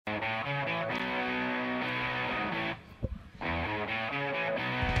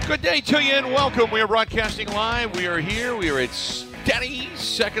Good day to you and welcome. We are broadcasting live. We are here. We are at Denny's,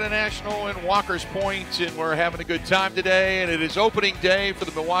 Second and National in Walker's Point, and we're having a good time today. And it is opening day for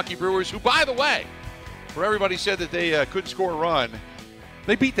the Milwaukee Brewers, who, by the way, where everybody said that they couldn't score a run,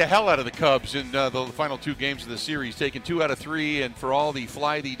 they beat the hell out of the Cubs in the final two games of the series, taking 2 out of 3. And for all the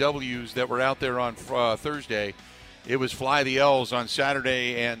fly the W's that were out there on Thursday, it was fly the L's on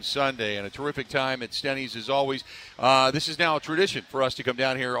Saturday and Sunday, and a terrific time at Denny's as always. This is now a tradition for us to come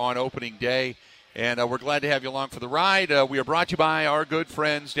down here on opening day, and we're glad to have you along for the ride. We are brought to you by our good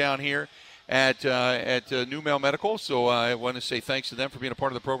friends down here at New Male Medical, so I want to say thanks to them for being a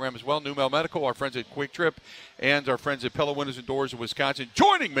part of the program as well. New Male Medical, our friends at Quick Trip, and our friends at Pella Windows and Doors of Wisconsin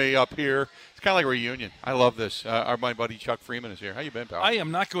joining me up here. It's kind of like a reunion. I love this. My buddy Chuck Freeman is here. How you been, pal? I am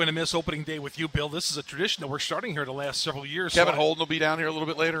not going to miss opening day with you, Bill. This is a tradition that we're starting here the last several years. Kevin Holden will be down here a little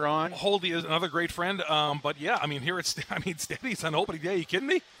bit later on. Holden is another great friend. But yeah, I mean, Denny's on opening day. Are you kidding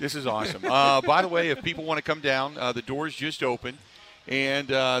me? This is awesome. By the way, if people want to come down, the doors just opened. And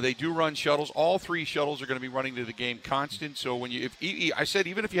they do run shuttles. All 3 shuttles are going to be running to the game constant. So when I said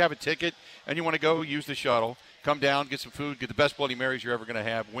even if you have a ticket and you want to go, use the shuttle. Come down, get some food, get the best Bloody Marys you're ever going to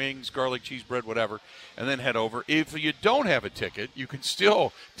have, wings, garlic, cheese, bread, whatever, and then head over. If you don't have a ticket, you can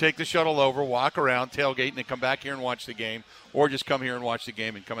still take the shuttle over, walk around, tailgate, and then come back here and watch the game, or just come here and watch the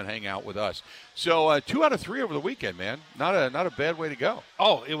game and come and hang out with us. So 2 out of 3 over the weekend, man. Not a bad way to go.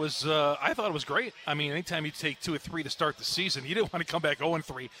 Oh, it was. I thought it was great. I mean, anytime you take 2 or 3 to start the season, you didn't want to come back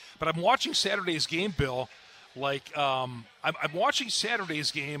 0-3. But I'm watching Saturday's game, Bill. I'm watching Saturday's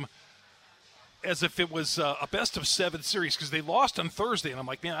game as if it was a best-of-7 series because they lost on Thursday, and I'm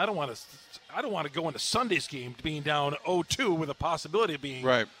like, man, I don't want to go into Sunday's game being down 0-2 with a possibility of being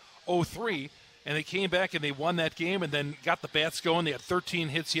 0-3. And they came back and they won that game and then got the bats going. They had 13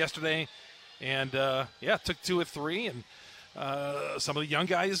 hits yesterday, and took 2 of 3. And some of the young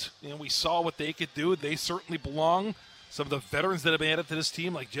guys, we saw what they could do. They certainly belong. Some of the veterans that have been added to this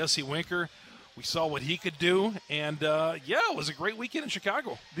team, like Jesse Winker, we saw what he could do, and it was a great weekend in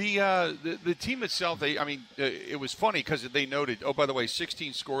Chicago. The team itself, it was funny because they noted, oh, by the way,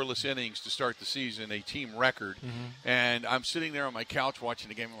 16 scoreless innings to start the season, a team record. Mm-hmm. And I'm sitting there on my couch watching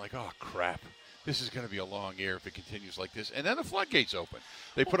the game, and I'm like, oh, crap. This is going to be a long year if it continues like this. And then the floodgates open.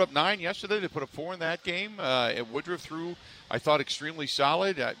 They put up 9 yesterday. They put up 4 in that game. And Woodruff threw, I thought, extremely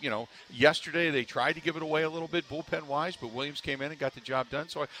solid. Yesterday they tried to give it away a little bit bullpen-wise, but Williams came in and got the job done.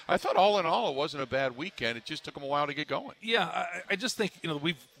 So I thought all in all it wasn't a bad weekend. It just took them a while to get going. Yeah, I just think,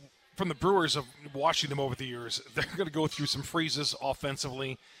 we've from the Brewers of watching them over the years, they're going to go through some freezes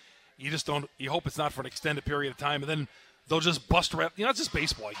offensively. You hope it's not for an extended period of time. And then they'll just bust right. It's just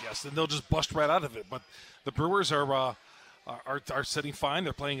baseball, I guess, and they'll just bust right out of it. But the Brewers are sitting fine.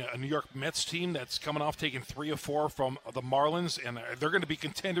 They're playing a New York Mets team that's coming off taking 3 of 4 from the Marlins, and they're going to be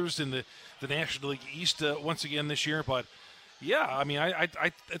contenders in the National League East once again this year. But yeah, I mean,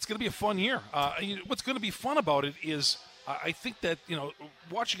 it's going to be a fun year. What's going to be fun about it is I think that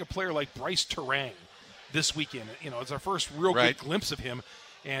watching a player like Bryce Turang this weekend. It's our first real good glimpse of him,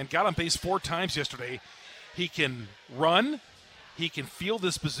 and got on base 4 times yesterday. He can run. He can field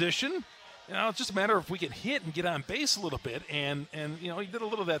his position. It's just a matter of if we can hit and get on base a little bit. And he did a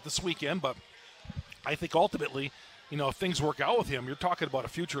little of that this weekend. But I think ultimately, if things work out with him, you're talking about a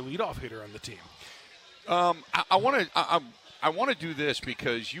future leadoff hitter on the team. I want to do this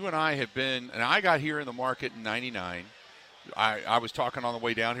because you and I have been, and I got here in the market in '99. I was talking on the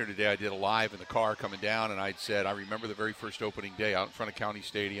way down here today. I did a live in the car coming down, and I said I remember the very first opening day out in front of County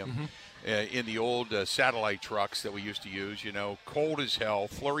Stadium. Mm-hmm. In the old satellite trucks that we used to use, cold as hell,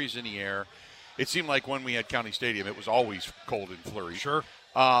 flurries in the air. It seemed like when we had County Stadium, it was always cold and flurry. Sure.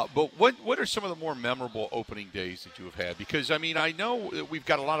 But what are some of the more memorable opening days that you have had? Because, I know that we've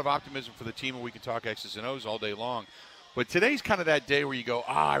got a lot of optimism for the team, and we can talk X's and O's all day long. But today's kind of that day where you go,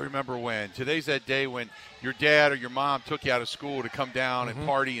 I remember when. Today's that day when your dad or your mom took you out of school to come down and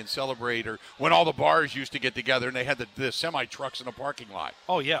party and celebrate, or when all the bars used to get together and they had the semi-trucks in the parking lot.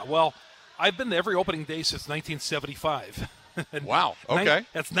 Oh, yeah. Well, I've been to every opening day since 1975. Wow. Okay.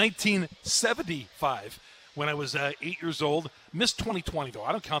 That's 1975 when I was 8 years old. Missed 2020, though.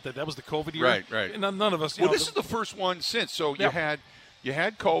 I don't count that. That was the COVID year. Right. None of us. This is the first one since. So you had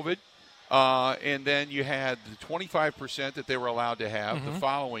COVID. And then you had the 25% that they were allowed to have the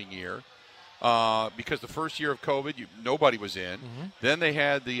following year, because the first year of COVID, nobody was in. Mm-hmm. Then they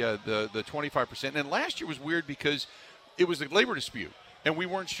had the 25%. And last year was weird because it was a labor dispute, and we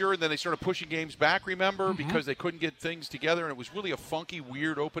weren't sure. And then they started pushing games back, remember, because they couldn't get things together, and it was really a funky,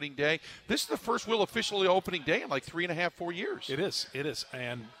 weird opening day. This is the first real officially opening day in like 3.5, 4 years. It is,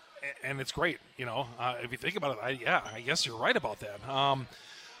 and it's great. If you think about it, I guess you're right about that.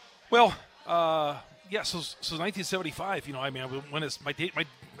 Well, yeah. So 1975. You know, I mean, when it's my date,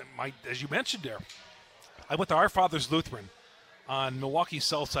 my as you mentioned there, I went to Our Father's Lutheran on Milwaukee's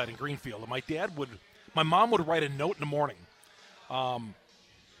South Side in Greenfield, and my mom would write a note in the morning, and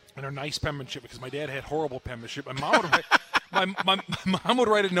her nice penmanship, because my dad had horrible penmanship. My mom would write, my mom would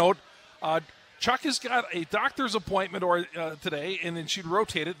write a note. Chuck has got a doctor's appointment today, and then she'd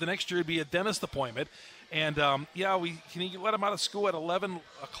rotate it. The next year it'd be a dentist appointment. And, can you let him out of school at 11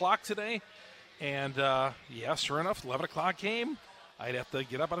 o'clock today? And, sure enough, 11 o'clock came. I'd have to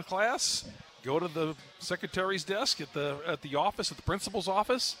get up out of class, go to the secretary's desk at the office, at the principal's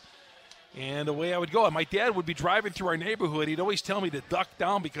office, and away I would go. And my dad would be driving through our neighborhood. He'd always tell me to duck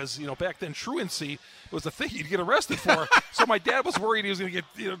down because, back then truancy was the thing you'd get arrested for. So my dad was worried he was going to get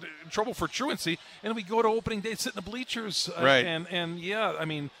in trouble for truancy. And we'd go to opening day, sit in the bleachers. Right.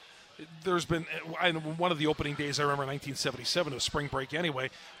 There's been one of the opening days I remember 1977. It was spring break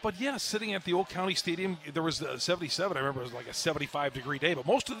anyway. But, yeah, sitting at the old county stadium, there was 77. I remember it was like a 75-degree day. But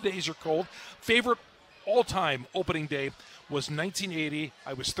most of the days are cold. Favorite all-time opening day was 1980.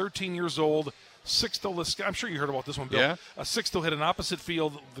 I was 13 years old. Sixto Liscano, I'm sure you heard about this one, Bill. Yeah. Sixto hit an opposite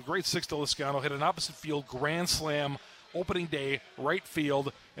field. The great Sixto Liscano hit an opposite field grand slam opening day, right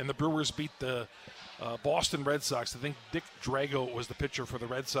field, and the Brewers beat the Boston Red Sox. I think Dick Drago was the pitcher for the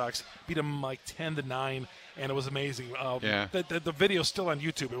Red Sox. Beat them like 10-9, and it was amazing. The video's still on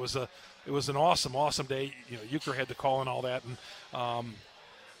YouTube. It was an awesome day. Euchre had the call and all that, and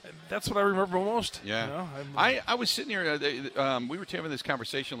that's what I remember most. Yeah. I was sitting here. We were having this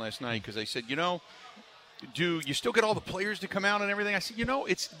conversation last night because I said, do you still get all the players to come out and everything? I said,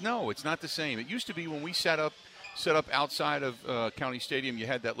 it's not the same. It used to be when we set up outside of County Stadium, you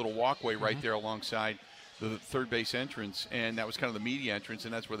had that little walkway right there alongside the third base entrance, and that was kind of the media entrance,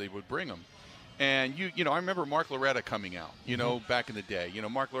 and that's where they would bring them. And, I remember Mark Loretta coming out, back in the day.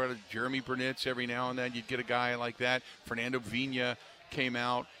 Mark Loretta, Jeremy Burnitz, every now and then you'd get a guy like that. Fernando Vina came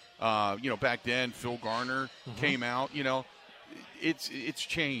out. Back then, Phil Garner came out. It's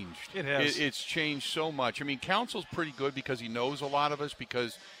changed. It has. It's changed so much. I mean, Council's pretty good because he knows a lot of us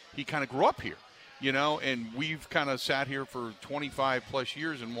because he kind of grew up here. And we've kind of sat here for 25 plus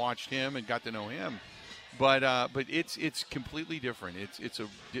years and watched him and got to know him. But it's completely different. It's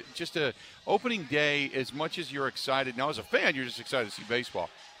just a opening day. As much as you're excited now, as a fan, you're just excited to see baseball.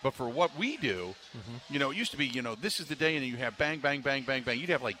 But for what we do, it used to be, this is the day, and then you have bang, bang, bang, bang, bang. You'd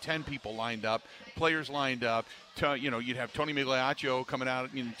have like 10 people lined up, players lined up. You'd have Tony Migliaccio coming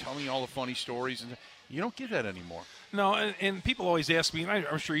out and telling you all the funny stories, and you don't get that anymore. No, and people always ask me, and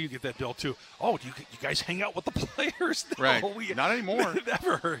I'm sure you get that, Bill, too. Oh, do you guys hang out with the players? No, right. Not anymore.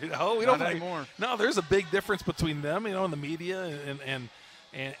 Never. No, we don't anymore. No, there's a big difference between them, and the media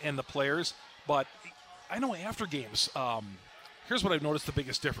and the players. But I know after games, here's what I've noticed the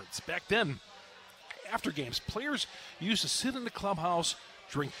biggest difference. Back then, after games, players used to sit in the clubhouse,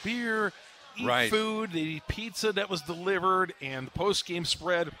 drink beer, eat food, they'd eat pizza that was delivered, and the post-game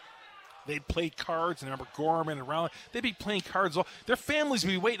spread. They'd play cards, and I remember Gorman and Rowland. They'd be playing cards. Their families would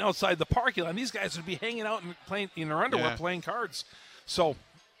be waiting outside the parking lot, and these guys would be hanging out and playing in their underwear, playing cards. So,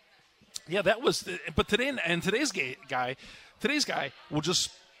 that was. But today's guy will just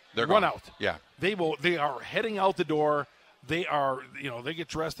run out. Yeah, they are heading out the door. They are, they get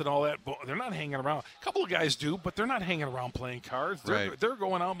dressed and all that, but they're not hanging around. A couple of guys do, but they're not hanging around playing cards. They're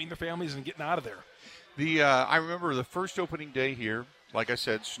going out, meeting their families, and getting out of there. I remember the first opening day here. Like I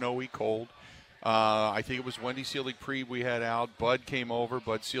said, snowy, cold. I think it was Wendy Seelig Preeb we had out. Bud came over.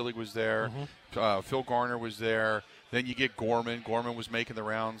 Bud Seelig was there. Phil Garner was there. Then you get Gorman. Gorman was making the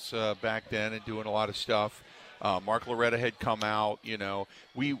rounds back then and doing a lot of stuff. Mark Loretta had come out.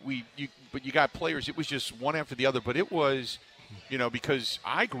 But you got players. It was just one after the other. But it was, because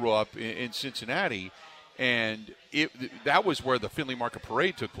I grew up in Cincinnati. And that was where the Findlay Market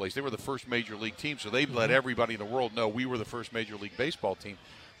Parade took place. They were the first major league team, so they let everybody in the world know we were the first major league baseball team.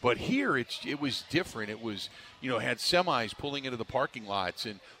 But here it was different. It was, had semis pulling into the parking lots,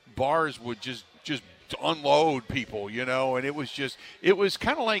 and bars would just unload people, and it was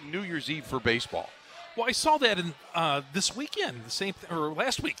kind of like New Year's Eve for baseball. Well, I saw that in this weekend, or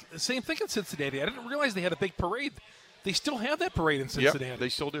last week, the same thing in Cincinnati. I didn't realize they had a big parade. They still have that parade in Cincinnati. Yep, they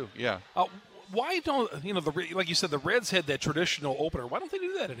still do. Yeah. Why don't like you said, the Reds had that traditional opener? Why don't they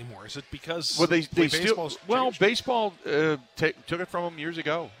do that anymore? Is it because they still baseball took it from them years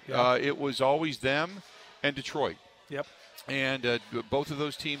ago. Yeah. It was always them and Detroit. Yep. And both of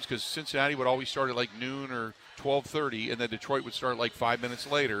those teams, because Cincinnati would always start at like noon or 12:30, and then Detroit would start like 5 minutes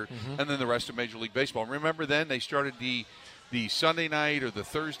later, and then the rest of Major League Baseball. Remember then they started the Sunday night or the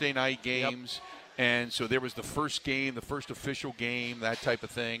Thursday night games, and so there was the first game, the first official game, that type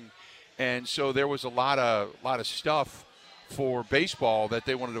of thing. And so there was a lot of stuff for baseball that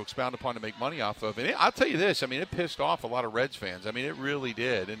they wanted to expound upon to make money off of. And I'll tell you this, I mean, it pissed off a lot of Reds fans. I mean, it really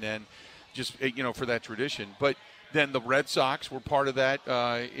did. And then just, for that tradition. But then the Red Sox were part of that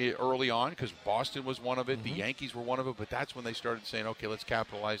early on because Boston was one of it. The Yankees were one of it. But that's when they started saying, okay, let's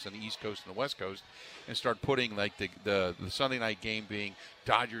capitalize on the East Coast and the West Coast and start putting like the Sunday night game being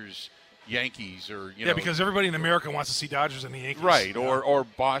Dodgers Yankees or because everybody in America wants to see Dodgers and the Yankees, right? Or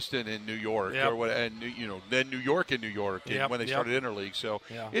Boston and New York, yep. or what? And then New York and yep. when they started interleague. So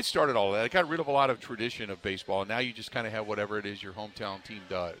yeah. it started all that. It got rid of a lot of tradition of baseball. Now you just kind of have whatever it is your hometown team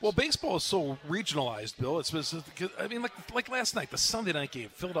does. Well, baseball is so regionalized, Bill. I mean, like last night, the Sunday night game,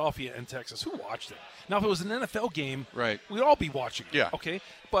 Philadelphia and Texas. Who watched it? Now, if it was an NFL game, right, we'd all be watching it. Yeah. Okay,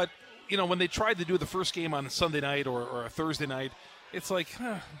 but when they tried to do the first game on a Sunday night or a Thursday night. It's like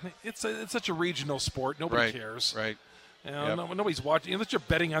it's such a regional sport. Nobody cares. Right. Yep. Nobody's watching. Unless you're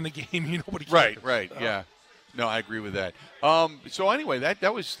betting on the game, nobody cares. Right. Yeah. No, I agree with that. So anyway,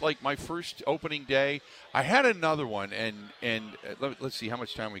 that was like my first opening day. I had another one, and let's see how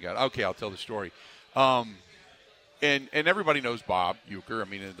much time we got. Okay, I'll tell the story. And everybody knows Bob Uecker. I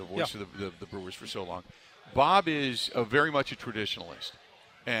mean, the voice of the Brewers for so long. Bob is very much a traditionalist,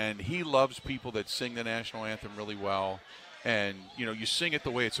 and he loves people that sing the national anthem really well. And, you sing it the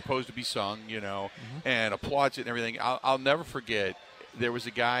way it's supposed to be sung, and applauds it and everything. I'll never forget, there was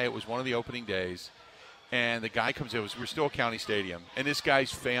a guy, it was one of the opening days, and the guy comes in, we're still at County Stadium, and this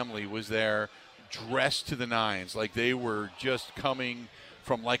guy's family was there dressed to the nines, like they were just coming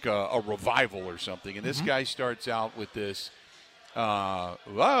from like a revival or something. And this guy starts out with this, say,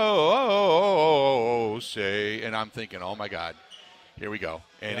 and I'm thinking, oh, my God, here we go.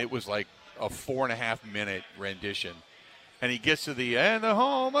 And it was like a 4.5-minute rendition. And he gets to and the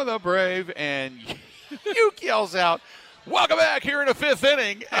home of the brave, and Uke yells out, "Welcome back here in the 5th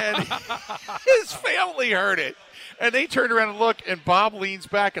inning." And his family heard it. And they turned around and looked, and Bob leans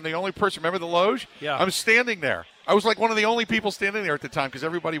back, and the only person, remember the loge? Yeah. I'm standing there. I was like one of the only people standing there at the time because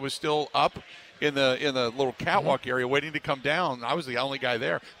everybody was still up in the little catwalk area waiting to come down. I was the only guy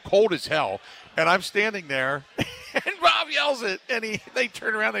there, cold as hell. And I'm standing there, and Bob yells it, and they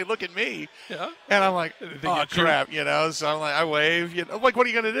turn around, they look at me, and I'm like, oh, crap, So I'm like, I wave, I'm like, what are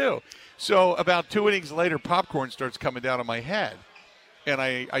you going to do? So about 2 innings later, popcorn starts coming down on my head. And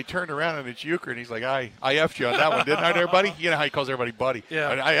I turned around, and it's Uecker, and he's like, I F'd you on that one, didn't I there, buddy? You know how he calls everybody buddy.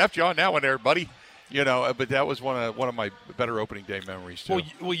 Yeah. I F'd you on that one there, buddy. But that was one of my better opening day memories too.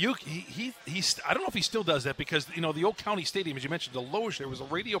 Well, he's I don't know if he still does that because the old county stadium, as you mentioned, the loge. There was a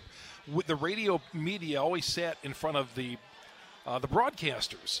radio. The radio media always sat in front of the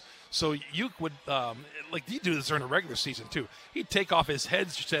broadcasters. So Uke would he'd do this during the regular season too. He'd take off his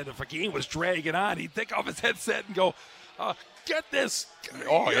headset if a game was dragging on. He'd take off his headset and go, "Get this."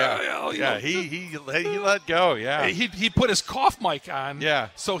 Oh yeah. He let go. Yeah. He put his cough mic on. Yeah.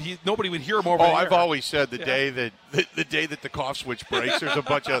 So nobody would hear him over. I've always said the day that the cough switch breaks, there's a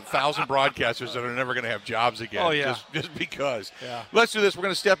bunch of 1,000 broadcasters that are never going to have jobs again. Oh yeah. Just because. Yeah. Let's do this. We're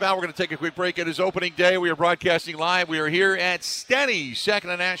going to step out. We're going to take a quick break. It is opening day. We are broadcasting live. We are here at Stenny's,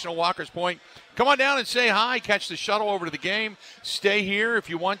 Second and National, Walker's Point. Come on down and say hi. Catch the shuttle over to the game. Stay here if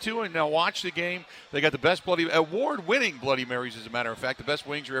you want to and watch the game. They got the best award-winning Bloody Marys, as a matter of fact. The best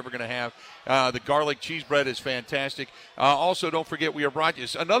wings you're ever going to have. The garlic cheese bread is fantastic. Also, don't forget, we are brought to you.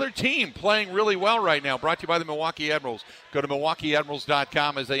 Another team playing really well right now. Brought to you by the Milwaukee Admirals. Go to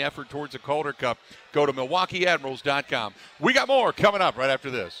MilwaukeeAdmirals.com as they effort towards the Calder Cup. Go to MilwaukeeAdmirals.com. We got more coming up right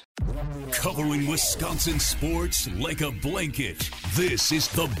after this. Covering Wisconsin sports like a blanket. This is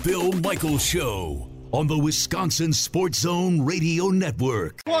the Bill Michaels Show on the Wisconsin Sports Zone Radio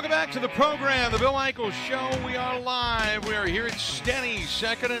Network. Welcome back to the program, the Bill Michaels Show. We are live. We are here at Stenny's,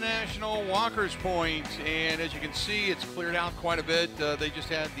 Second and National, Walker's Point. And as you can see, it's cleared out quite a bit. They just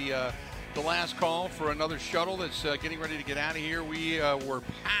had the last call for another shuttle that's getting ready to get out of here. We were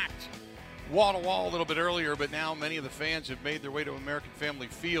packed wall-to-wall a little bit earlier, but now many of the fans have made their way to American Family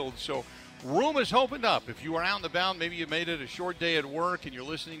Field. So room is opened up. If you are out and about, maybe you made it a short day at work and you're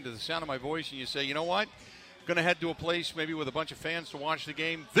listening to the sound of my voice and you say, you know what, I'm going to head to a place maybe with a bunch of fans to watch the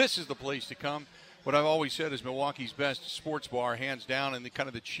game. This is the place to come. What I've always said is Milwaukee's best sports bar, hands down, and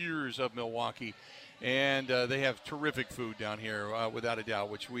the cheers of Milwaukee. And they have terrific food down here, without a doubt,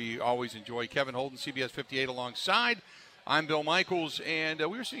 which we always enjoy. Kevin Holden, CBS 58 alongside. I'm Bill Michaels, and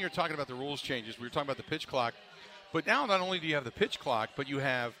we were sitting here talking about the rules changes. We were talking about the pitch clock. But now not only do you have the pitch clock, but you're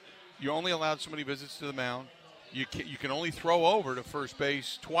only allowed so many visits to the mound. You can only throw over to first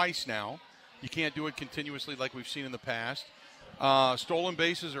base twice now. You can't do it continuously like we've seen in the past. Stolen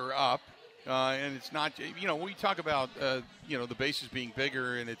bases are up, and it's not, when we talk about, the bases being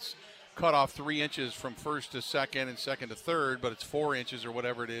bigger and it's cut off 3 inches from first to second and second to third, but it's 4 inches or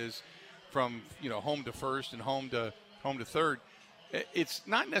whatever it is from home to first and home to third. It's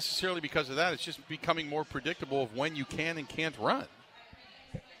not necessarily because of that. It's just becoming more predictable of when you can and can't run.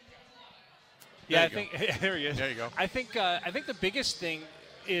 Yeah, I think there he is. There you go. I think the biggest thing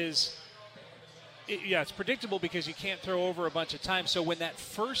is, it's predictable because you can't throw over a bunch of times. So when that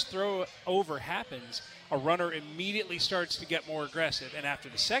first throw over happens, a runner immediately starts to get more aggressive. And after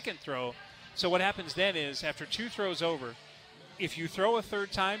the second throw, so what happens then is after 2 throws over, if you throw a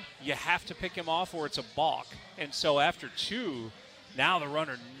third time, you have to pick him off or it's a balk. And so after 2, now the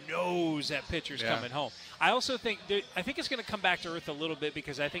runner knows that pitcher's coming home. I also think it's going to come back to earth a little bit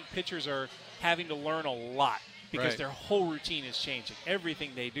because I think pitchers are having to learn a lot because their whole routine is changing.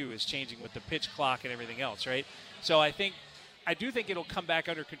 Everything they do is changing with the pitch clock and everything else, right? So I do think it'll come back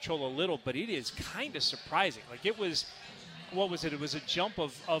under control a little, but it is kind of surprising. Like it was, what was it? It was a jump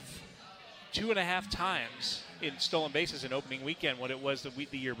of 2.5 times in stolen bases in opening weekend what it was the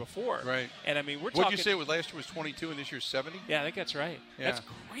year before. Right. And I mean, we're What'd talking. you say it was last year was 22 and this year's 70? Yeah, I think that's right. Yeah. That's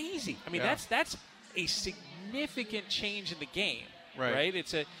crazy. I mean, that's a significant change in the game. Right.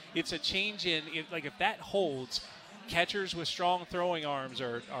 It's a change in like if that holds, catchers with strong throwing arms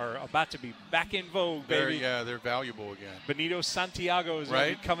are about to be back in vogue, baby. They're valuable again. Benito Santiago is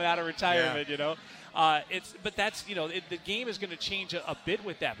coming out of retirement, but that's the game is going to change a bit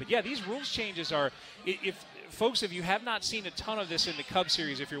with that. But yeah, these rules changes are if you have not seen a ton of this in the Cubs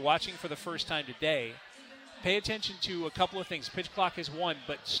series, if you're watching for the first time today, pay attention to a couple of things. Pitch clock is one,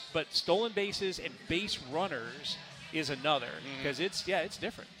 but stolen bases and base runners is another because it's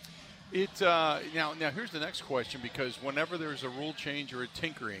different. Now here's the next question, because whenever there's a rule change or a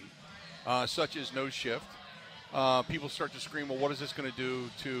tinkering, such as no shift, people start to scream, well, what is this going to do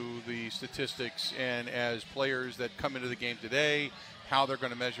to the statistics? And as players that come into the game today, how they're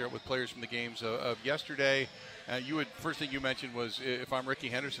going to measure it with players from the games of yesterday. First thing you mentioned was, if I'm Ricky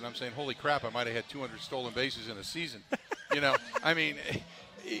Henderson, I'm saying, holy crap, I might have had 200 stolen bases in a season. I mean,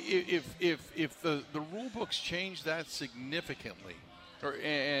 if the rule books change that significantly,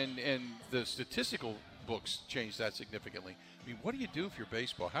 and the statistical books change that significantly, I mean, what do you do if you're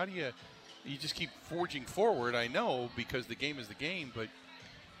baseball? How do you just keep forging forward? I know, because the game is the game, but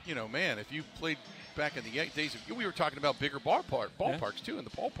man, if you played back in the days of, we were talking about bigger ballparks too, and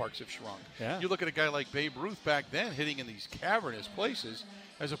the ballparks have shrunk. Yeah. You look at a guy like Babe Ruth back then hitting in these cavernous places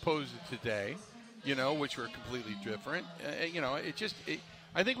as opposed to today, which were completely different.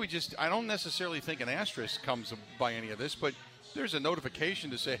 I don't necessarily think an asterisk comes by any of this, but there's a notification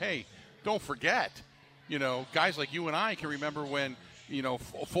to say, hey, don't forget. Guys like you and I can remember when,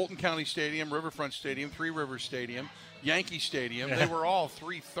 Fulton County Stadium, Riverfront Stadium, Three Rivers Stadium, Yankee Stadium, they were all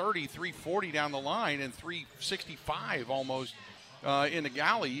 330, 340 down the line and 365 almost in the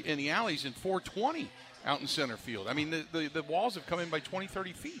alleys and 420 out in center field. I mean, the walls have come in by 20,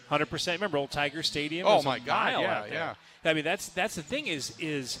 30 feet. 100%. Remember Old Tiger Stadium? Oh, my God, yeah. I mean, that's the thing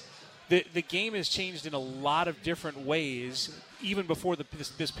is the game has changed in a lot of different ways even before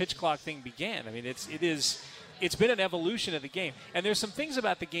this pitch clock thing began. I mean, it's been an evolution of the game. And there's some things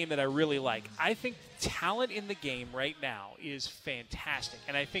about the game that I really like. I think talent in the game right now is fantastic.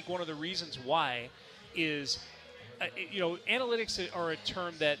 And I think one of the reasons why is, analytics are a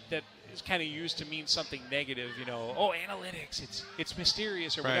term that is kind of used to mean something negative. Analytics, it's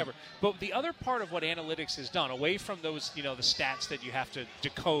mysterious or whatever. But the other part of what analytics has done, away from those, the stats that you have to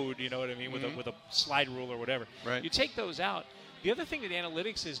decode, you know what I mean, with a slide rule or whatever. Right. You take those out. The other thing that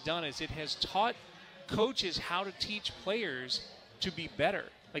analytics has done is it has taught coaches how to teach players to be better.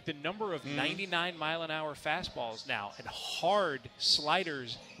 Like the number of 99-mile-an-hour fastballs now and hard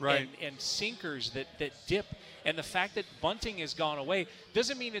sliders and sinkers that dip. And the fact that bunting has gone away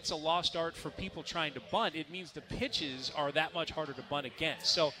doesn't mean it's a lost art for people trying to bunt. It means the pitches are that much harder to bunt against.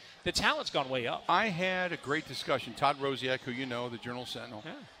 So the talent's gone way up. I had a great discussion. Todd Rosiak, who the Journal Sentinel.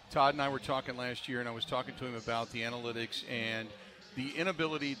 Yeah. Todd and I were talking last year, and I was talking to him about the analytics and the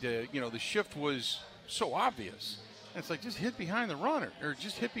inability to, the shift was so obvious. And it's like, just hit behind the runner or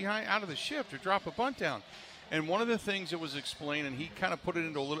just hit behind out of the shift or drop a bunt down. And one of the things that was explained, and he kind of put it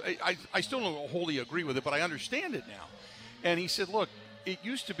into a little, I still don't wholly agree with it, but I understand it now. And he said, look, it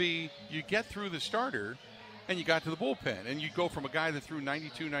used to be you get through the starter and you got to the bullpen. And you go from a guy that threw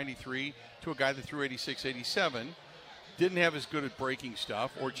 92, 93 to a guy that threw 86, 87, didn't have as good at breaking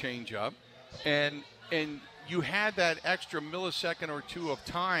stuff or change up. And you had that extra millisecond or two of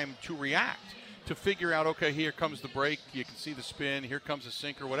time to react, to figure out, okay, here comes the break, you can see the spin, here comes the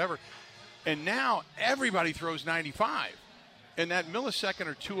sinker, whatever. And now everybody throws 95. And that millisecond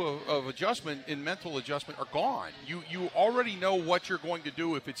or two of adjustment in mental adjustment are gone. You already know what you're going to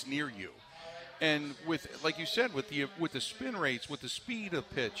do if it's near you. And with, like you said, with the spin rates, with the speed of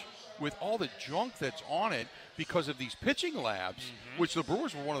pitch, with all the junk that's on it because of these pitching labs, which the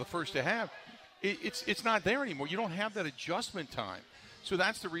Brewers were one of the first to have, it's not there anymore. You don't have that adjustment time. So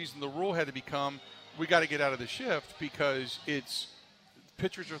that's the reason the rule had to become, we got to get out of the shift, because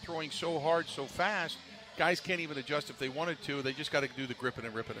pitchers are throwing so hard, so fast. Guys can't even adjust if they wanted to. They just got to do the gripping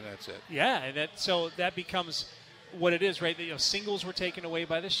and ripping, and that's it. Yeah, and so that becomes what it is, right? Singles were taken away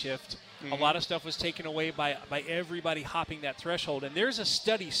by the shift. A lot of stuff was taken away by everybody hopping that threshold. And there's a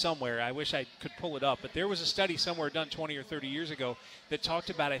study somewhere, I wish I could pull it up, but there was a study somewhere done 20 or 30 years ago that talked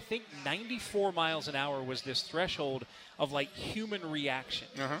about, I think, 94 miles an hour was this threshold of, like, human reaction,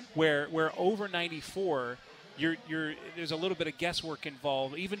 where over 94 – there's a little bit of guesswork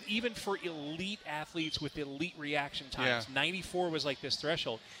involved, even for elite athletes with elite reaction times. Yeah. 94 was like this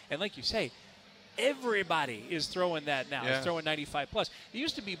threshold. And like you say, everybody is throwing that now. It's throwing 95 plus. It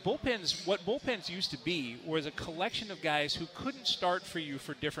used to be bullpens. What bullpens used to be was a collection of guys who couldn't start for you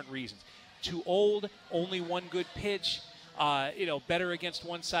for different reasons. Too old, only one good pitch, better against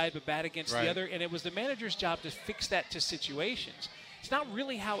one side but bad against the other. And it was the manager's job to fix that to situations. It's not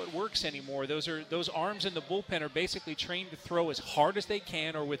really how it works anymore. Those arms in the bullpen are basically trained to throw as hard as they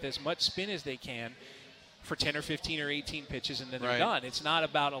can or with as much spin as they can for 10 or 15 or 18 pitches, and then they're done. It's not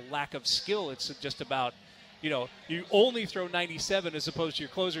about a lack of skill. It's just about, you only throw 97 as opposed to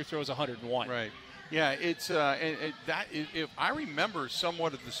your closer throws 101. Right. Yeah, it's if I remember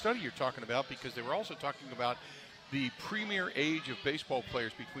somewhat of the study you're talking about, because they were also talking about the premier age of baseball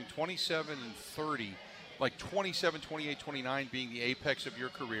players between 27 and 30. Like 27, 28, 29 being the apex of your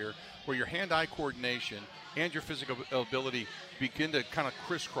career, where your hand-eye coordination and your physical ability begin to kind of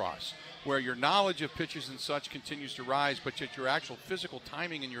crisscross, where your knowledge of pitches and such continues to rise, but yet your actual physical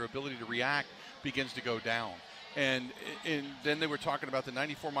timing and your ability to react begins to go down. And then they were talking about the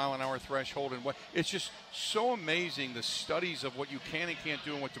 94-mile-an-hour threshold, and it's just so amazing, the studies of what you can and can't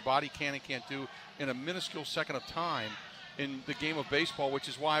do and what your body can and can't do in a minuscule second of time in the game of baseball, which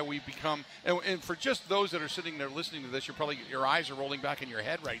is why we become, and for just those that are sitting there listening to this, your eyes are rolling back in your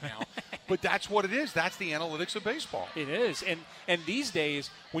head right now. But that's what it is. That's the analytics of baseball. It is. And these days,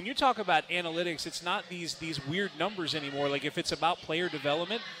 when you talk about analytics, it's not these weird numbers anymore. Like, if it's about player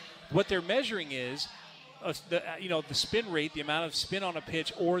development, what they're measuring is the spin rate, the amount of spin on a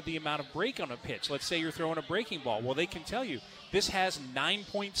pitch, or the amount of break on a pitch. Let's say you're throwing a breaking ball. Well, they can tell you this has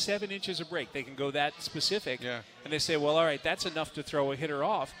 9.7 inches of break. They can go that specific. Yeah. And they say, well, all right, that's enough to throw a hitter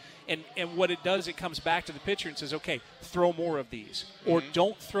off. And what it does, it comes back to the pitcher and says, okay, throw more of these. Or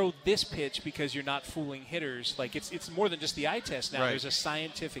don't throw this pitch because you're not fooling hitters. Like, it's more than just the eye test now. Right. There's a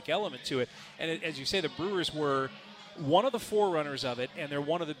scientific element to it. And as you say, the Brewers were one of the forerunners of it, and they're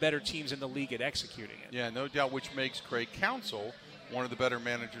one of the better teams in the league at executing it. Yeah, no doubt, which makes Craig Counsell one of the better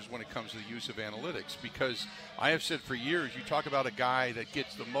managers when it comes to the use of analytics, because I have said for years, you talk about a guy that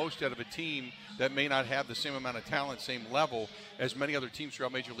gets the most out of a team that may not have the same amount of talent, same level as many other teams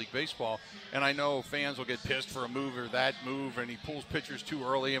throughout Major League Baseball. And I know fans will get pissed for a move or that move, and he pulls pitchers too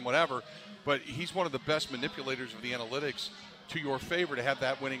early and whatever, but he's one of the best manipulators of the analytics to your favor to have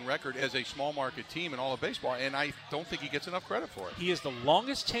that winning record as a small market team in all of baseball, and I don't think he gets enough credit for it. He is the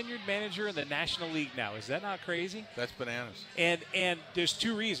longest tenured manager in the National League now. Is that not crazy? That's bananas. And there's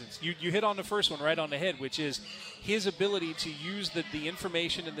two reasons. You hit on the first one right on the head, which is his ability to use the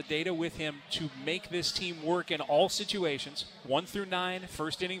information and the data with him to make this team work in all situations, 1 through 9,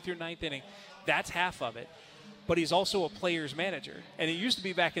 first inning through ninth inning. That's half of it. But he's also a player's manager. And it used to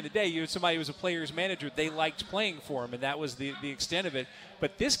be back in the day, you had somebody who was a player's manager, they liked playing for him, and that was the extent of it.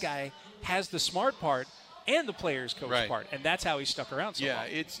 But this guy has the smart part and the player's coach part, and that's how he stuck around so long. Yeah,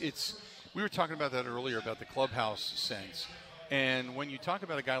 it's we were talking about that earlier, about the clubhouse sense. And when you talk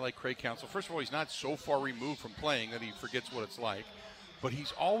about a guy like Craig Counsell, first of all, he's not so far removed from playing that he forgets what it's like. But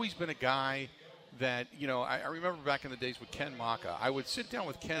he's always been a guy that, I remember back in the days with Ken Maka, I would sit down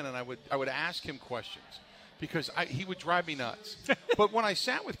with Ken and I would ask him questions, because he would drive me nuts. But when I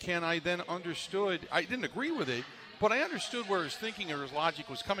sat with Ken, I then understood. I didn't agree with it, but I understood where his thinking or his logic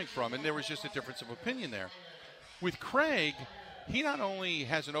was coming from, and there was just a difference of opinion there. With Craig, he not only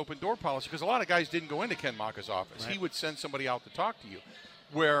has an open door policy, because a lot of guys didn't go into Ken Maka's office. Right. He would send somebody out to talk to you,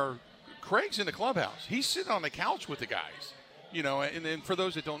 where Craig's in the clubhouse. He's sitting on the couch with the guys. And then for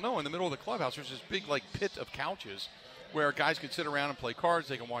those that don't know, in the middle of the clubhouse, there's this big, pit of couches where guys can sit around and play cards.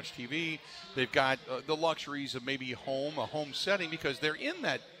 They can watch TV. They've got the luxuries of maybe a home setting, because they're in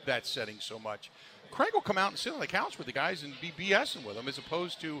that setting so much. Craig will come out and sit on the couch with the guys and be BSing with them, as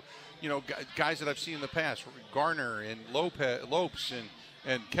opposed to, guys that I've seen in the past, Garner and Lopes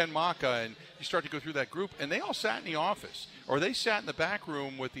and Ken Maka, and you start to go through that group, and they all sat in the office, or they sat in the back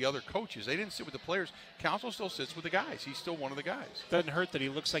room with the other coaches. They didn't sit with the players. Counsell still sits with the guys. He's still one of the guys. Doesn't hurt that he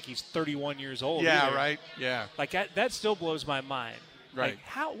looks like he's 31 years old. Yeah, either. right. Yeah. Like that still blows my mind. Right.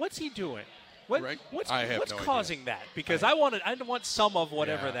 Like, what's he doing? What's causing that? Because I want some of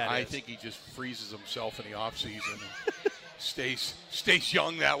whatever that is. I think he just freezes himself in the off season. Stays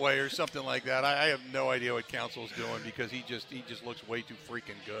young that way or something like that. I have no idea what Counsell's doing, because he just looks way too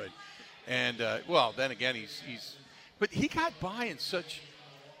freaking good. And then again, but he got by in such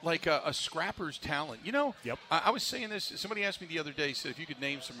like a scrapper's talent. Yep. I was saying this. Somebody asked me the other day, said if you could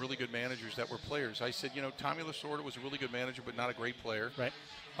name some really good managers that were players. I said, Tommy Lasorda was a really good manager, but not a great player. Right.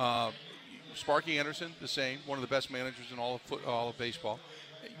 Sparky Anderson, the same, one of the best managers in all of baseball.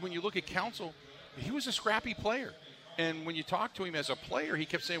 When you look at Counsell, he was a scrappy player. And when you talk to him as a player, he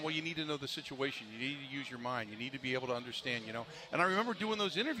kept saying, well, you need to know the situation. You need to use your mind. You need to be able to understand, And I remember doing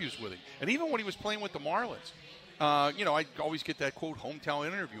those interviews with him. And even when he was playing with the Marlins, I always get that, quote, hometown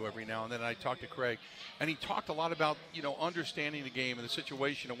interview every now and then. And I talked to Craig. And he talked a lot about, understanding the game and the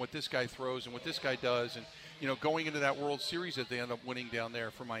situation and what this guy throws and what this guy does. And, going into that World Series that they end up winning down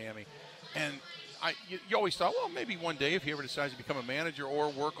there for Miami. And you always thought, well, maybe one day if he ever decides to become a manager or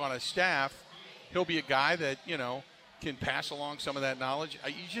work on a staff, he'll be a guy that, can pass along some of that knowledge.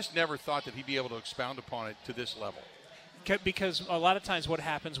 You just never thought that he'd be able to expound upon it to this level. Because a lot of times what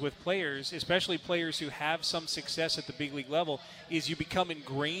happens with players, especially players who have some success at the big league level, is you become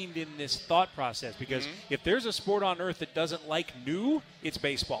ingrained in this thought process. Because if there's a sport on earth that doesn't like new, it's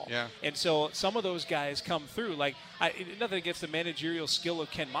baseball. Yeah. And so some of those guys come through. Like, nothing against the managerial skill of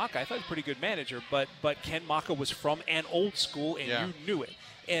Ken Maka. I thought he was a pretty good manager, but Ken Maka was from an old school, and you knew it.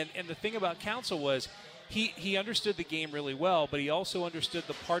 And the thing about Counsell was, He understood the game really well, but he also understood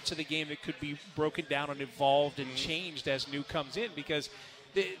the parts of the game that could be broken down and evolved and changed as new comes in. Because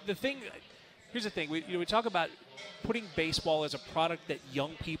here's the thing: we talk about putting baseball as a product that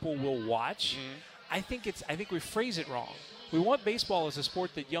young people will watch. I think we phrase it wrong. We want baseball as a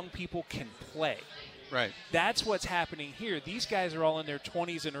sport that young people can play. Right. That's what's happening here. These guys are all in their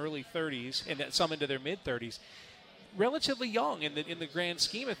 20s and early 30s, and some into their mid 30s. Relatively young in the grand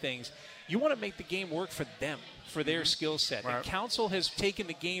scheme of things. You want to make the game work for them, for their skill set. Right. And Counsell has taken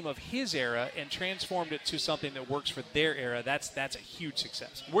the game of his era and transformed it to something that works for their era. That's a huge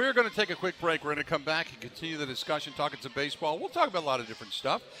success. We're going to take a quick break. We're going to come back and continue the discussion, talking some baseball. We'll talk about a lot of different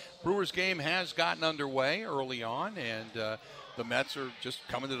stuff. Brewers game has gotten underway early on, and the Mets are just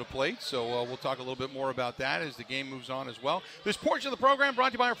coming to the plate, so we'll talk a little bit more about that as the game moves on as well. This portion of the program brought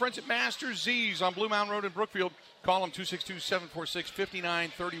to you by our friends at Master Z's on Blue Mountain Road in Brookfield. Call them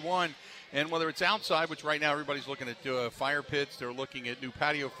 262-746-5931. And whether it's outside, which right now everybody's looking at fire pits, they're looking at new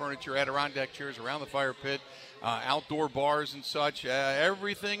patio furniture, Adirondack chairs around the fire pit, outdoor bars and such,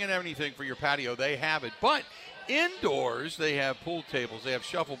 everything and anything for your patio, they have it. But indoors, they have pool tables, they have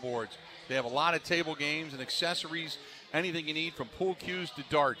shuffleboards, they have a lot of table games and accessories, anything you need from pool cues to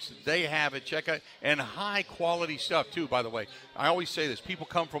darts. They have it. Check out, and high quality stuff too, by the way. I always say this, people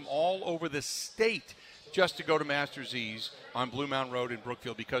come from all over the state just to go to Master Z's on Blue Mountain Road in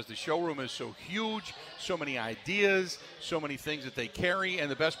Brookfield, because the showroom is so huge, so many ideas, so many things that they carry, and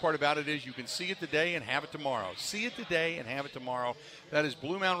the best part about it is you can see it today and have it tomorrow. See it today and have it tomorrow. That is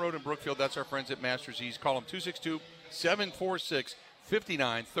Blue Mountain Road in Brookfield. That's our friends at Master Z's. Call them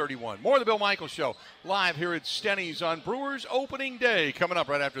 262-746-5931. More of the Bill Michaels Show live here at Stenny's on Brewers opening day, coming up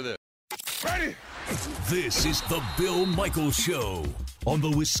right after this. Ready? This is the Bill Michaels Show on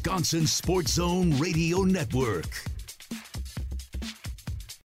the Wisconsin Sports Zone Radio Network.